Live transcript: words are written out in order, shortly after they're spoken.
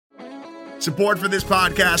Support for this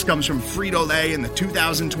podcast comes from Frito-Lay and the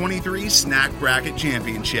 2023 Snack Bracket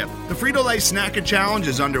Championship. The Frito-Lay Snack Challenge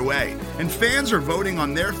is underway, and fans are voting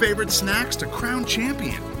on their favorite snacks to crown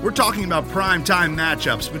champion. We're talking about prime-time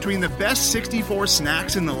matchups between the best 64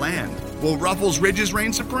 snacks in the land. Will Ruffles Ridges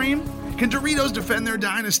reign supreme? Can Doritos defend their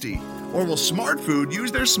dynasty? Or will Smart Food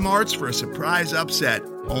use their smarts for a surprise upset?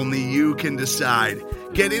 Only you can decide.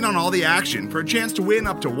 Get in on all the action for a chance to win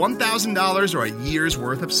up to $1,000 or a year's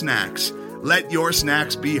worth of snacks. Let your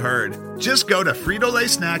snacks be heard. Just go to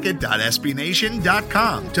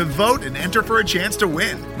fritolaysnacket.sbnation.com to vote and enter for a chance to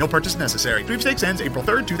win. No purchase necessary. Sweepstakes ends April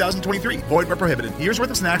 3rd, 2023. Void where prohibited. Year's worth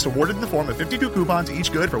of snacks awarded in the form of 52 coupons,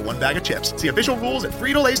 each good for one bag of chips. See official rules at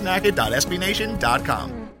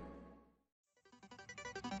fritolaysnacket.sbnation.com.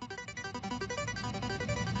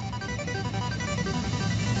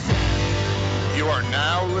 You are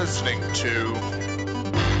now listening to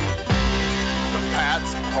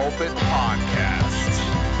Pat's Pulpit Podcast.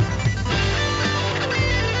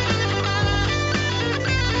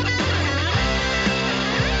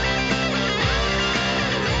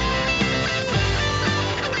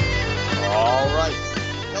 All right.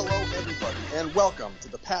 Hello, everybody, and welcome to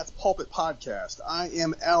the Pat's Pulpit Podcast. I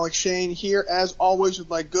am Alex Shane here, as always, with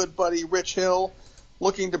my good buddy Rich Hill,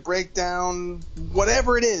 looking to break down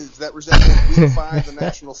whatever it is that resembles Week 5 of the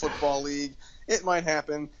National Football League. It might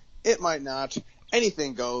happen. It might not.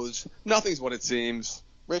 Anything goes. Nothing's what it seems.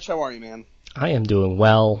 Rich, how are you, man? I am doing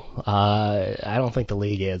well. I don't think the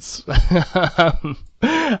league is. I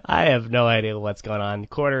have no idea what's going on.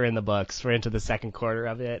 Quarter in the books. We're into the second quarter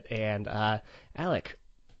of it. And, Alec,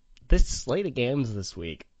 this slate of games this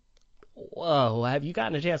week, whoa, have you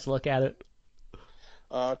gotten a chance to look at it?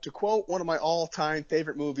 To quote one of my all-time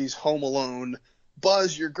favorite movies, Home Alone,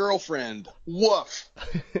 Buzz, your girlfriend, woof.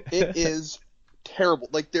 It is terrible.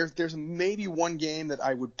 Like there's maybe one game that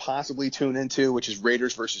I would possibly tune into, which is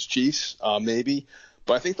Raiders versus Chiefs, maybe.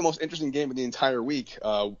 But I think the most interesting game of the entire week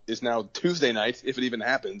is now Tuesday night, if it even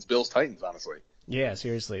happens, Bills-Titans, honestly. Yeah,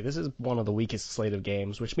 seriously. This is one of the weakest slate of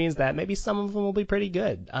games, which means that maybe some of them will be pretty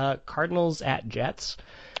good. Cardinals at Jets.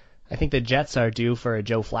 I think the Jets are due for a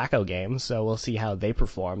Joe Flacco game, so we'll see how they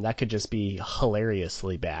perform. That could just be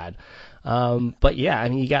hilariously bad. But yeah, I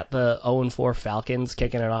mean, you got the 0-4 Falcons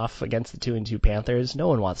kicking it off against the 2-2 Panthers. No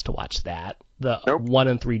one wants to watch that. The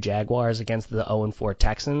 1-3 Jaguars against the 0-4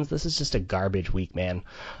 Texans. This is just a garbage week, man.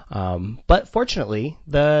 But fortunately,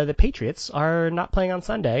 the Patriots are not playing on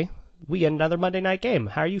Sunday. We get another Monday night game.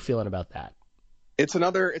 How are you feeling about that? It's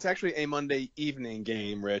actually a Monday evening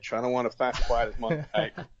game, Rich. I don't want to classify it as Monday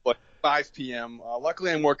night, but 5 p.m.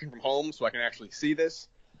 Luckily, I'm working from home, so I can actually see this.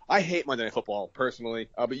 I hate Monday Night Football, personally,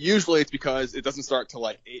 but usually it's because it doesn't start till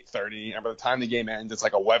like 8:30, and by the time the game ends, it's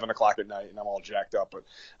like 11 o'clock at night, and I'm all jacked up.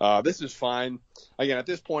 But this is fine. Again, at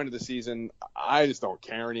this point of the season, I just don't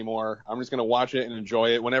care anymore. I'm just going to watch it and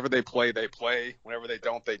enjoy it. Whenever they play, they play. Whenever they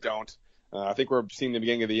don't, they don't. I think we're seeing the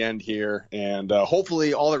beginning of the end here, and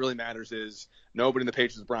hopefully all that really matters is nobody in the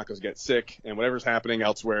Patriots Broncos gets sick, and whatever's happening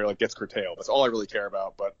elsewhere gets curtailed. That's all I really care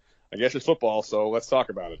about, but I guess it's football, so let's talk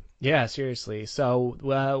about it. Yeah, seriously.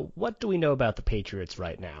 So what do we know about the Patriots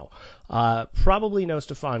right now? Probably no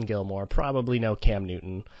Stephon Gilmore, probably no Cam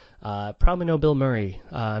Newton, probably no Bill Murray.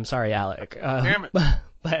 I'm sorry, Alec. Damn it.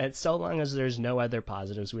 But so long as there's no other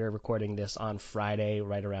positives, we are recording this on Friday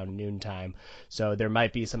right around noontime. So there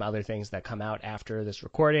might be some other things that come out after this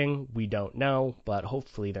recording. We don't know, but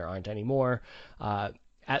hopefully there aren't any more.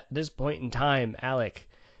 At this point in time, Alec,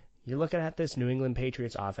 you're looking at this New England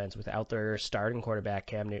Patriots offense without their starting quarterback,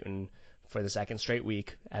 Cam Newton, for the second straight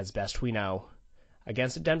week, as best we know,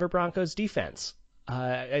 against the Denver Broncos defense.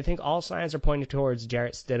 I think all signs are pointing towards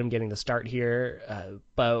Jarrett Stidham getting the start here.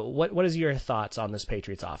 But what is your thoughts on this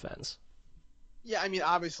Patriots offense? Yeah, I mean,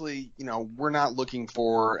 obviously, we're not looking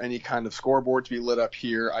for any kind of scoreboard to be lit up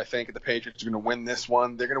here. I think the Patriots are going to win this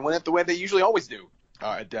one. They're going to win it the way they usually always do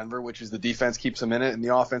at Denver, which is the defense keeps them in it and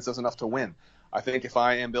the offense does enough to win. I think if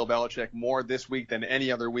I am Bill Belichick more this week than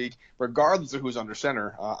any other week, regardless of who's under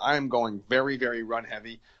center, I'm going very, very run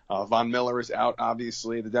heavy. Von Miller is out,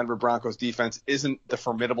 obviously. The Denver Broncos defense isn't the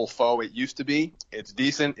formidable foe it used to be. It's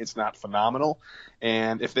decent. It's not phenomenal.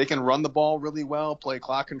 And if they can run the ball really well, play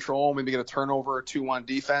clock control, maybe get a turnover or two on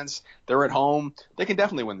defense, they're at home, they can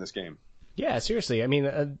definitely win this game. Yeah, seriously. I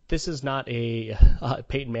mean, this is not a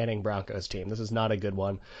Peyton Manning Broncos team. This is not a good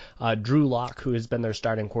one. Drew Lock, who has been their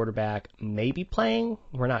starting quarterback, may be playing.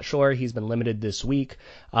 We're not sure. He's been limited this week.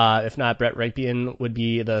 If not, Brett Rypien would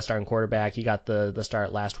be the starting quarterback. He got the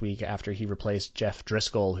start last week after he replaced Jeff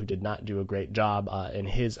Driscoll, who did not do a great job in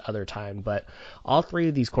his other time. But all three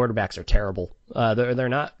of these quarterbacks are terrible. They're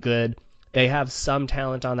not good. They have some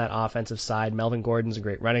talent on that offensive side. Melvin Gordon's a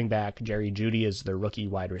great running back. Jerry Jeudy is their rookie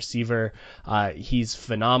wide receiver. He's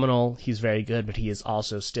phenomenal. He's very good, but he is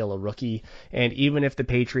also still a rookie. And even if the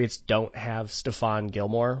Patriots don't have Stephon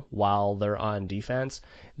Gilmore while they're on defense,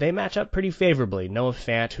 they match up pretty favorably. Noah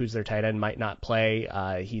Fant, who's their tight end, might not play.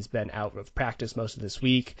 He's been out of practice most of this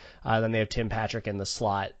week. Then they have Tim Patrick in the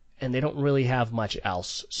slot, and they don't really have much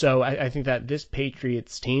else. So I think that this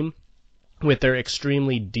Patriots team, with their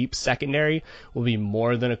extremely deep secondary, will be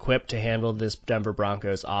more than equipped to handle this Denver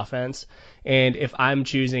Broncos offense. And if I'm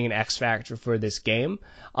choosing an X factor for this game,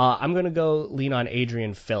 I'm going to go lean on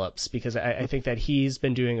Adrian Phillips, because I think that he's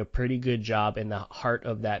been doing a pretty good job in the heart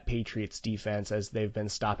of that Patriots defense as they've been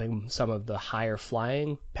stopping some of the higher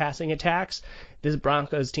flying passing attacks. This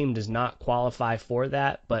Broncos team does not qualify for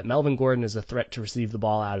that, but Melvin Gordon is a threat to receive the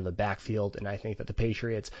ball out of the backfield, and I think that the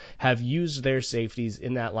Patriots have used their safeties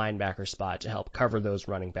in that linebacker spot to help cover those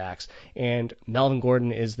running backs. And Melvin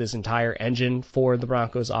Gordon is this entire engine for the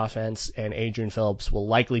Broncos offense, and Adrian Phillips will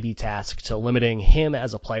likely be tasked to limiting him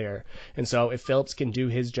as a player. And so if Phillips can do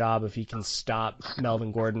his job, if he can stop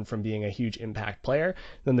Melvin Gordon from being a huge impact player,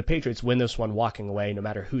 then the Patriots win this one walking away no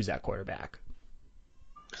matter who's at quarterback.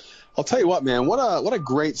 I'll tell you what, man, what a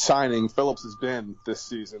great signing Phillips has been this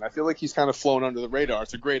season. I feel like he's kind of flown under the radar.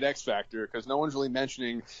 It's a great X factor because no one's really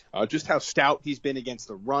mentioning just how stout he's been against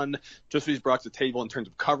the run, just what he's brought to the table in terms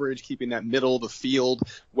of coverage, keeping that middle of the field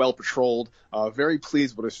well patrolled. Very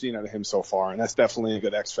pleased with what I've seen out of him so far, and that's definitely a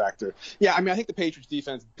good X factor. Yeah, I mean, I think the Patriots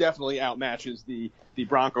defense definitely outmatches the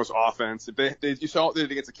Broncos offense. You saw it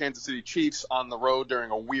against the Kansas City Chiefs on the road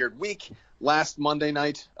during a weird week last Monday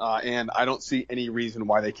night, and I don't see any reason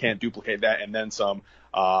why they can't duplicate that and then some.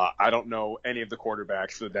 I don't know any of the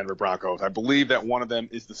quarterbacks for the Denver Broncos. I believe that one of them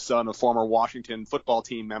is the son of former Washington football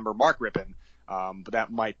team member Mark Rippon, but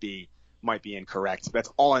that might be incorrect.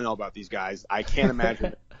 That's all I know about these guys. I can't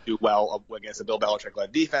imagine do well against a Bill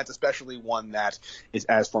Belichick-led defense, especially one that is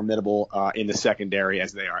as formidable in the secondary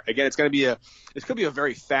as they are. Again, it's going to be a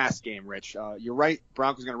very fast game, Rich. You're right.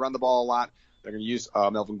 Broncos are going to run the ball a lot. They're going to use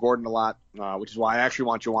Melvin Gordon a lot, which is why I actually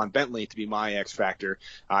want Juwan Bentley to be my X factor.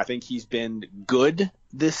 I think he's been good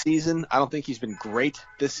this season. I don't think he's been great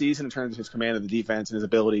this season in terms of his command of the defense and his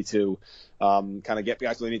ability to kind of get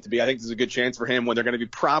guys where they need to be. I think there's a good chance for him when they're going to be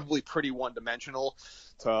probably pretty one-dimensional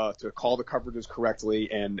to call the coverages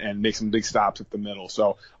correctly and make some big stops at the middle.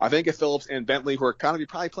 So I think if Phillips and Bentley, who are kind of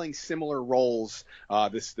probably playing similar roles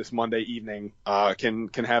this Monday evening, can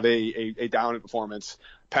have a dominant performance,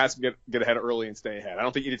 Pats can get ahead early and stay ahead. I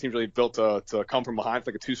don't think either team's really built to come from behind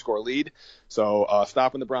for like a 2-score lead. So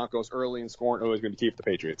stopping the Broncos early and scoring early is going to keep the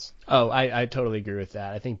Patriots. Oh, I totally agree with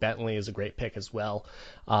that. I think Bentley is a great pick as well.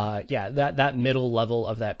 That middle level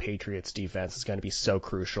of that Patriots defense is going to be so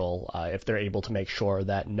crucial if they're able to make sure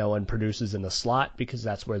that no one produces in the slot, because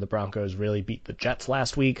that's where the Broncos really beat the Jets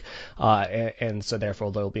last week. And so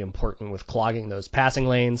therefore they'll be important with clogging those passing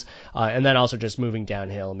lanes, and then also just moving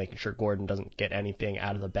downhill and making sure Gordon doesn't get anything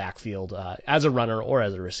out of the backfield as a runner or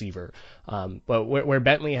as a receiver. But where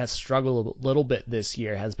Bentley has struggled a little bit this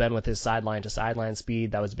year has been with his sideline to sideline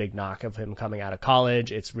speed. That was a big knock of him coming out of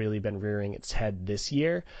college. It's really been rearing its head this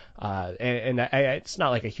year. It's not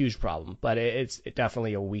like a huge problem, but it's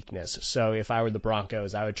definitely a weakness. So if I were the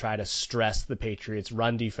Broncos, I would try to stress the Patriots'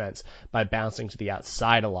 run defense by bouncing to the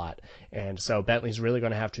outside a lot. And so Bentley's really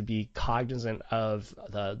going to have to be cognizant of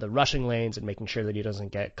the rushing lanes and making sure that he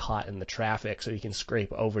doesn't get caught in the traffic so he can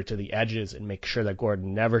scrape over to the edges and make sure that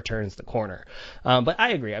Gordon never turns the corner. But I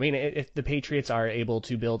agree. I mean, if the Patriots are able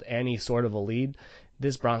to build any sort of a lead,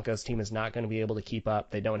 this Broncos team is not going to be able to keep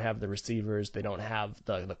up. They don't have the receivers. They don't have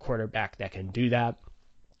the quarterback that can do that.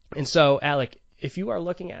 And so, Alec, if you are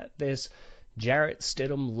looking at this Jarrett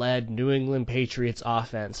Stidham-led New England Patriots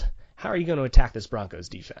offense, how are you going to attack this Broncos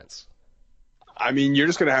defense? I mean, you're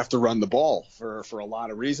just going to have to run the ball for a lot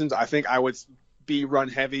of reasons. I think I would be run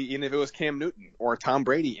heavy even if it was Cam Newton or Tom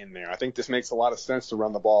Brady in there. I think this makes a lot of sense to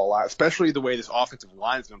run the ball a lot, especially the way this offensive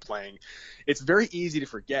line's been playing. It's very easy to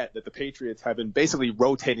forget that the Patriots have been basically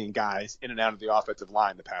rotating guys in and out of the offensive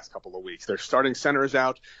line the past couple of weeks. They're starting centers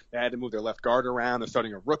out. They had to move their left guard around. They're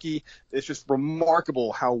starting a rookie. It's just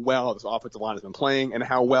remarkable how well this offensive line has been playing and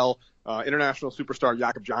how well international superstar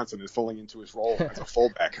Jakob Johnson is falling into his role as a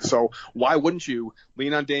fullback. So why wouldn't you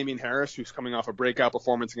lean on Damian Harris, who's coming off a breakout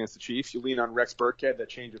performance against the Chiefs? You lean on Rex Burkhead, that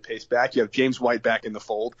change of pace back. You have James White back in the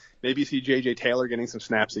fold. Maybe you see J.J. Taylor getting some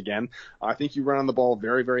snaps again. I think you run on the ball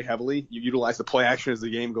very, very heavily. You utilize the play action as the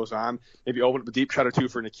game goes on. Maybe open up a deep shot or two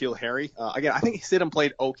for N'Keal Harry. Again, I think Stidham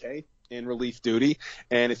played okay in relief duty,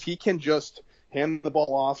 and if he can just hand the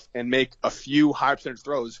ball off and make a few high percentage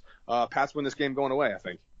throws, Pats win this game going away, I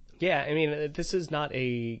think. Yeah, I mean, this is not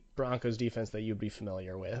a Broncos defense that you'd be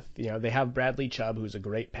familiar with. They have Bradley Chubb, who's a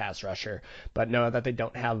great pass rusher, but know that they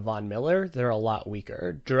don't have Von Miller. They're a lot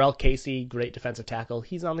weaker. Jarrell Casey, great defensive tackle.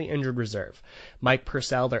 He's on the injured reserve. Mike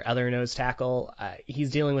Purcell, their other nose tackle,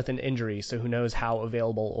 he's dealing with an injury, so who knows how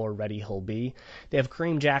available or ready he'll be. They have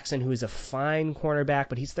Kareem Jackson, who is a fine cornerback,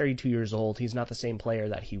 but he's 32 years old. He's not the same player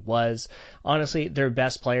that he was. Honestly, their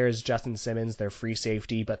best player is Justin Simmons, their free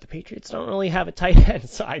safety, but the Patriots don't really have a tight end,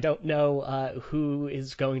 so I don't know who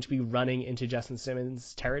is going to be running into Justin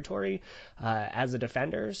Simmons' territory as a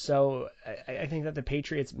defender. So I think that the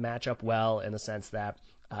Patriots match up well in the sense that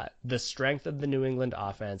the strength of the New England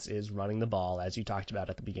offense is running the ball, as you talked about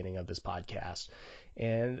at the beginning of this podcast.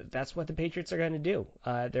 And that's what the Patriots are going to do.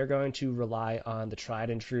 They're going to rely on the tried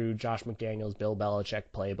and true Josh McDaniels, Bill Belichick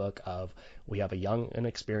playbook of we have a young and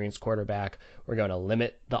experienced quarterback. We're going to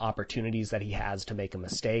limit the opportunities that he has to make a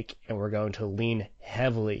mistake, and we're going to lean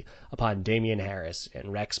heavily upon Damian Harris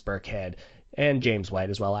and Rex Burkhead and James White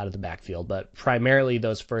as well out of the backfield, but primarily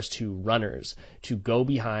those first two runners to go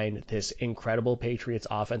behind this incredible Patriots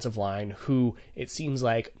offensive line who it seems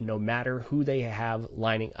like no matter who they have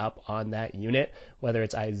lining up on that unit, whether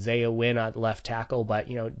it's Isaiah Wynn at left tackle, but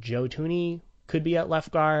Joe Thuney could be at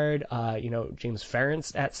left guard, James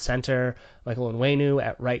Ferentz at center, Michael Onwenu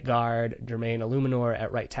at right guard, Jermaine Illuminor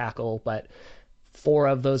at right tackle, but 4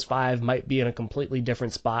 of those 5 might be in a completely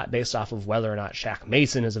different spot based off of whether or not Shaq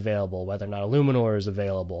Mason is available, whether or not Illuminor is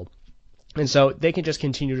available. And so they can just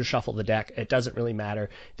continue to shuffle the deck. It doesn't really matter.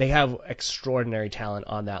 They have extraordinary talent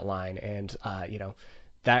on that line, and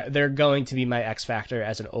that they're going to be my X factor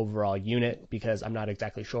as an overall unit because I'm not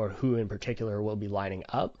exactly sure who in particular will be lining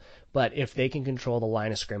up. But if they can control the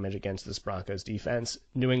line of scrimmage against this Broncos defense,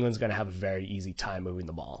 New England's going to have a very easy time moving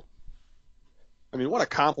the ball. I mean, what a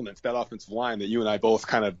compliment to that offensive line that you and I both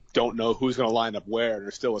kind of don't know who's going to line up where, and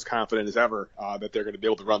are still as confident as ever that they're going to be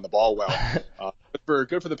able to run the ball well.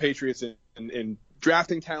 Good for the Patriots in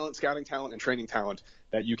drafting talent, scouting talent, and training talent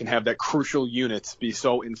that you can have that crucial unit be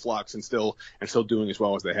so in flux and still doing as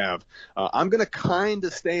well as they have. I'm going to kind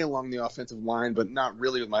of stay along the offensive line, but not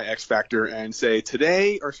really with my X factor, and say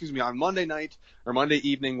on Monday night or Monday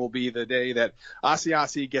evening will be the day that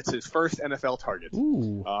Asiasi gets his first NFL target.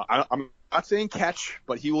 I'm not saying catch,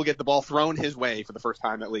 but he will get the ball thrown his way for the first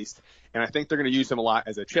time at least. And I think they're going to use him a lot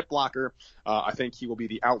as a chip blocker. I think he will be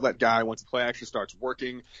the outlet guy once the play actually starts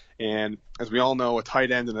working. And as we all know, a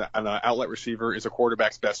tight end and an outlet receiver is a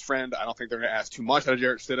quarterback's best friend. I don't think they're going to ask too much out of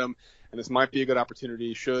Jarrett Stidham. And this might be a good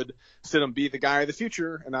opportunity should Stidham be the guy of the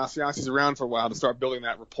future and Asiasi's around for a while to start building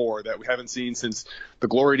that rapport that we haven't seen since the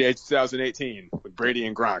glory days of 2018 with Brady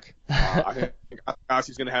and Gronk. I think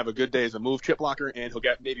Asiasi's going to have a good day as a move chip blocker, and he'll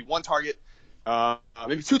get maybe 1 target,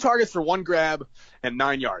 maybe 2 targets for 1 grab and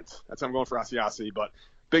 9 yards. That's how I'm going for Asiasi, but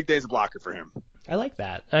big day as a blocker for him. I like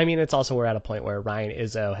that. I mean, it's also we're at a point where Ryan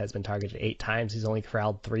Izzo has been targeted 8 times. He's only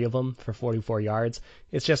corralled 3 of them for 44 yards.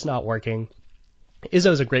 It's just not working.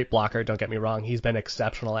 Izzo's a great blocker, don't get me wrong. He's been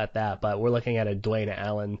exceptional at that, but we're looking at a Dwayne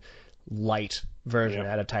Allen light version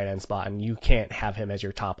at a tight end spot, and you can't have him as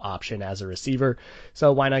your top option as a receiver.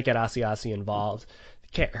 So why not get Asiasi involved?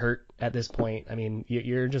 It can't hurt at this point. I mean,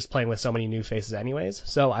 you're just playing with so many new faces anyways,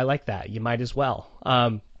 so I like that. You might as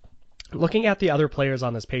well. Looking at the other players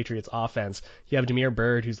on this Patriots offense, you have Damiere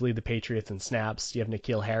Byrd, who's leading the Patriots in snaps. You have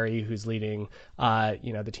N'Keal Harry, who's leading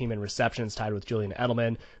the team in receptions, tied with Julian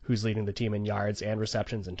Edelman, who's leading the team in yards and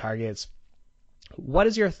receptions and targets. What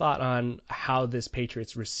is your thought on how this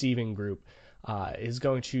Patriots receiving group is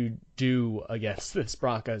going to do against this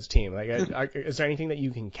Broncos team? Like, is there anything that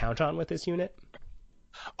you can count on with this unit?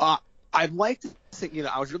 I'd like to think,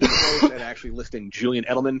 I was really close at actually listing Julian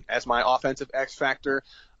Edelman as my offensive X factor.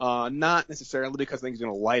 Not necessarily because I think he's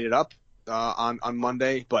going to light it up on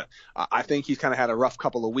Monday, but I think he's kind of had a rough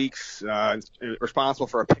couple of weeks, responsible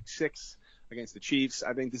for a pick 6 against the Chiefs.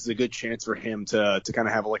 I think this is a good chance for him to kind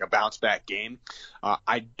of have like a bounce back game.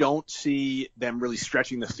 I don't see them really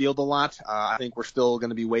stretching the field a lot. I think we're still going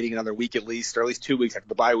to be waiting another week at least, or at least 2 weeks after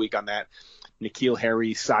the bye week on that N'Keal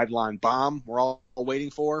Harry sideline bomb we're all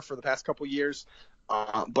waiting for the past couple of years.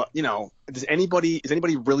 But is anybody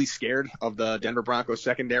really scared of the Denver Broncos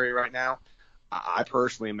secondary right now? I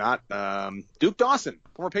personally am not. Duke Dawson,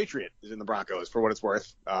 former Patriot, is in the Broncos for what it's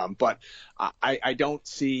worth. But I don't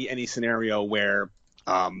see any scenario where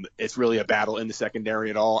it's really a battle in the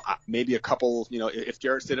secondary at all. Maybe a couple, if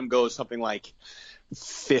Jarrett Stidham goes something like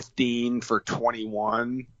 15 for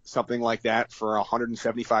 21, something like that for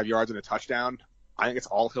 175 yards and a touchdown, I think it's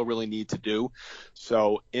all he'll really need to do.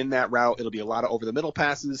 So in that route, it'll be a lot of over-the-middle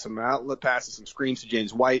passes, some outlet passes, some screens to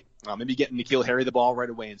James White, maybe getting N'Keal Harry the ball right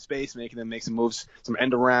away in space, making them make some moves, some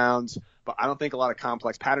end-arounds. But I don't think a lot of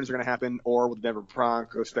complex patterns are going to happen, or will the Denver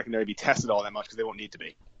Broncos secondary be tested all that much because they won't need to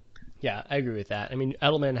be. Yeah, I agree with that. I mean,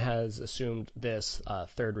 Edelman has assumed this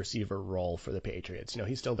third receiver role for the Patriots.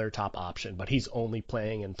 He's still their top option, but he's only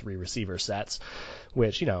playing in 3 receiver sets,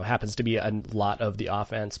 which, happens to be a lot of the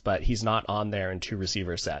offense, but he's not on there in 2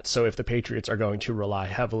 receiver sets. So if the Patriots are going to rely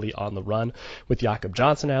heavily on the run with Jakob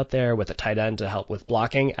Johnson out there, with a tight end to help with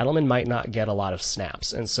blocking, Edelman might not get a lot of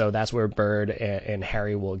snaps. And so that's where Bird and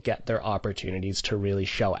Harry will get their opportunities to really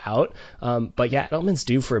show out. But yeah, Edelman's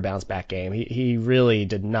due for a bounce back game. He really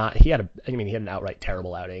did not. He had an outright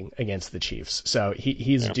terrible outing against the Chiefs. So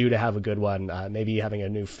he's due to have a good one. Maybe having a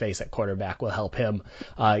new face at quarterback will help him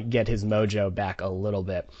get his mojo back a little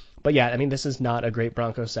bit. But yeah, this is not a great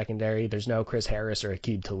Broncos secondary. There's no Chris Harris or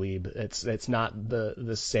Aqib Talib. It's not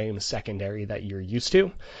the same secondary that you're used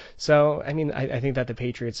to. So, I think that the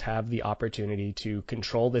Patriots have the opportunity to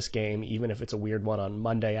control this game, even if it's a weird one on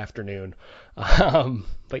Monday afternoon.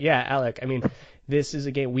 But yeah, Alec, this is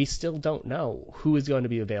a game we still don't know who is going to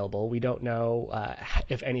be available. We don't know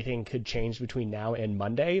if anything could change between now and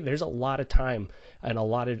Monday. There's a lot of time and a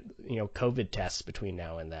lot of COVID tests between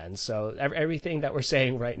now and then. So everything that we're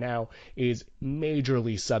saying right now is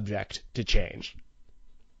majorly subject to change.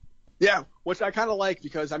 Yeah, which I kind of like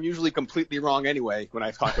because I'm usually completely wrong anyway when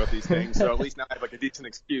I talk about these things. So at least now I have a decent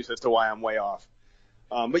excuse as to why I'm way off.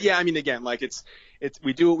 But yeah, again,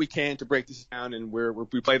 we do what we can to break this down, and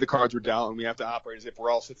we play the cards we're dealt, and we have to operate as if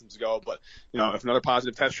we're all systems go. But if another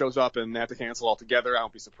positive test shows up and they have to cancel altogether, I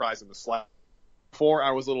won't be surprised in the slap. Before,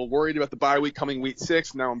 I was a little worried about the bye week coming week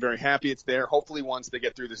 6. Now I'm very happy it's there. Hopefully, once they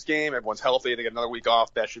get through this game, everyone's healthy, they get another week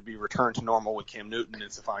off. That should be returned to normal with Cam Newton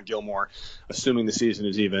and Stephon Gilmore, assuming the season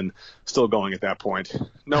is even still going at that point.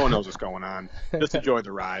 No one knows what's going on. Just enjoy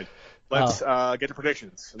the ride. Let's get to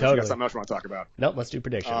predictions. Unless you got something else you want to talk about. Nope, let's do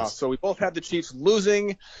predictions. So we both had the Chiefs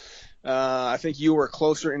losing. I think you were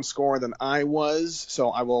closer in score than I was, so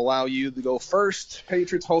I will allow you to go first.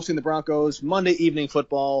 Patriots hosting the Broncos, Monday Evening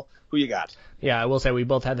Football. Who you got? Yeah, I will say we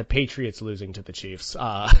both had the Patriots losing to the Chiefs.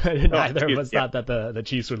 Neither of us thought that the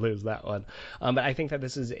Chiefs would lose that one. But I think that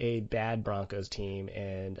this is a bad Broncos team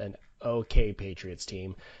and an okay Patriots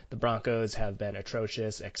team. The Broncos have been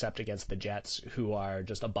atrocious, except against the Jets, who are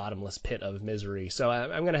just a bottomless pit of misery. So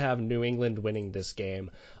I'm going to have New England winning this game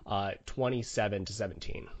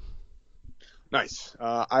 27-17. Nice.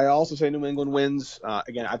 I also say New England wins.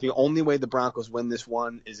 Again, I think the only way the Broncos win this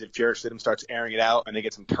one is if Jarrett Stidham starts airing it out and they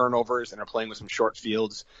get some turnovers and are playing with some short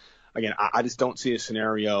fields. Again, I just don't see a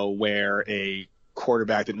scenario where a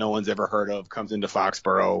quarterback that no one's ever heard of comes into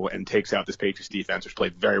Foxborough and takes out this Patriots defense, which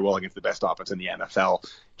played very well against the best offense in the NFL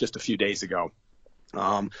just a few days ago.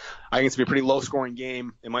 I think it's going to be a pretty low-scoring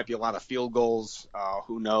game. It might be a lot of field goals.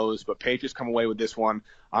 Who knows? But Patriots come away with this one.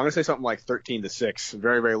 I'm going to say something like 13-6.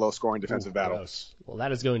 Very, very low-scoring defensive battle. Gross. Well,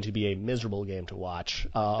 that is going to be a miserable game to watch.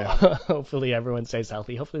 Hopefully everyone stays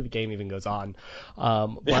healthy. Hopefully the game even goes on.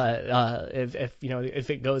 But if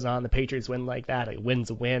it goes on, the Patriots win like that. A win's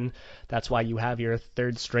a win. That's why you have your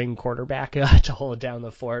third-string quarterback to hold down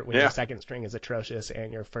the fort when your second string is atrocious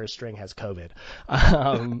and your first string has COVID.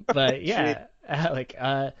 But yeah. Alec,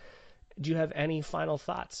 do you have any final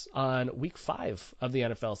thoughts on week 5 of the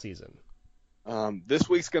NFL season? This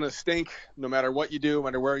week's going to stink no matter what you do, no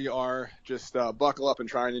matter where you are. Just buckle up and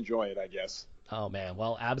try and enjoy it, I guess. Oh, man.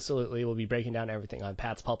 Well, absolutely. We'll be breaking down everything on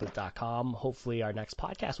patspulpit.com. Hopefully our next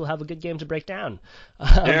podcast will have a good game to break down.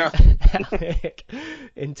 Alec,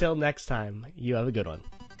 until next time, you have a good one.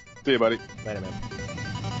 See you, buddy. Later, man.